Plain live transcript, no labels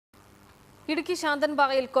Idukki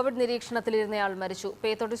ശാന്തൻപാറയിൽ Covid നിരീക്ഷണത്തിലിരുന്നയാൾ മരിച്ചു.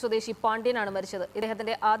 പേത്തോട്ടി സ്വദേശി പാണ്ഡ്യനാണ് മരിച്ചത്.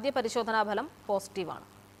 ഇദ്ദേഹത്തിന്റെ ആദ്യ പരിശോധനാ ഫലം പോസിറ്റീവാണ്.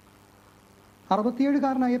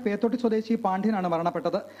 67-കാരനായ പേത്തോട്ടി സ്വദേശി പാണ്ഡ്യനാണ്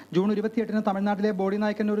മരണപ്പെട്ടത്. ജൂൺ 28-ന് തമിഴ്നാട്ടിലെ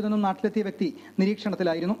ബോഡിനായ്ക്കന്നൂരിൽ നിന്നും നാട്ടിലെത്തിയ വ്യക്തി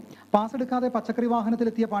നിരീക്ഷണത്തിലായിരുന്നു. പാസ് എടുക്കാതെ പച്ചക്കറി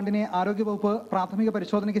വാഹനത്തിലെത്തിയ പാണ്ഡ്യനെ ആരോഗ്യവകുപ്പ് പ്രാഥമിക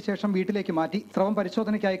പരിശോധനയ്ക്ക് ശേഷം വീട്ടിലേക്ക് മാറ്റി സ്രവം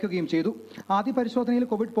പരിശോധനയ്ക്ക് അയക്കുകയും ചെയ്തു. ആദ്യ പരിശോധനയിൽ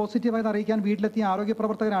കോവിഡ് പോസിറ്റീവായത് അറിയിക്കാൻ വീട്ടിലെത്തിയ ആരോഗ്യ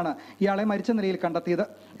പ്രവർത്തകരാണ് ഇയാളെ മരിച്ച നിലയിൽ കണ്ടെത്തിയത്.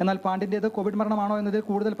 എന്നാൽ പാണ്ഡ്യന്റേത് കോവിഡ് മരണമാണോ എന്നതിൽ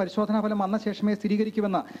കൂടുതൽ പരിശോധനാ ഫലം വന്ന ശേഷമേ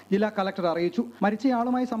സ്ഥിരീകരിക്കുമെന്ന് ജില്ലാ കളക്ടർ അറിയിച്ചു.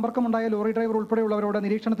 മരിച്ചയാളുമായി സമ്പർക്കമുണ്ടായ ലോറി ഡ്രൈവർ ഉൾപ്പെടെയുള്ളവരോട്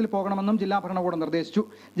നിരീക്ഷണത്തിൽ പോകണമെന്നും ജില്ലാ ഭരണകൂടം നിർദ്ദേശിച്ചു.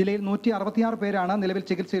 ജില്ലയിൽ 166 പേരാണ് നിലവിൽ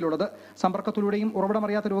ചികിത്സയിലുള്ളത്. സമ്പർക്കത്തിലൂടെയും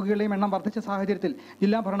ഉറവിടമറിയാത്ത രോഗികളുടെയും എണ്ണം വർദ്ധിച്ച സാഹചര്യത്തിൽ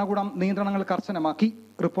ജില്ലാ ഭരണകൂടം നിയന്ത്രണങ്ങൾ കർശനമാക്കി.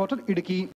 റിപ്പോർട്ടർ ഇടുക്കി.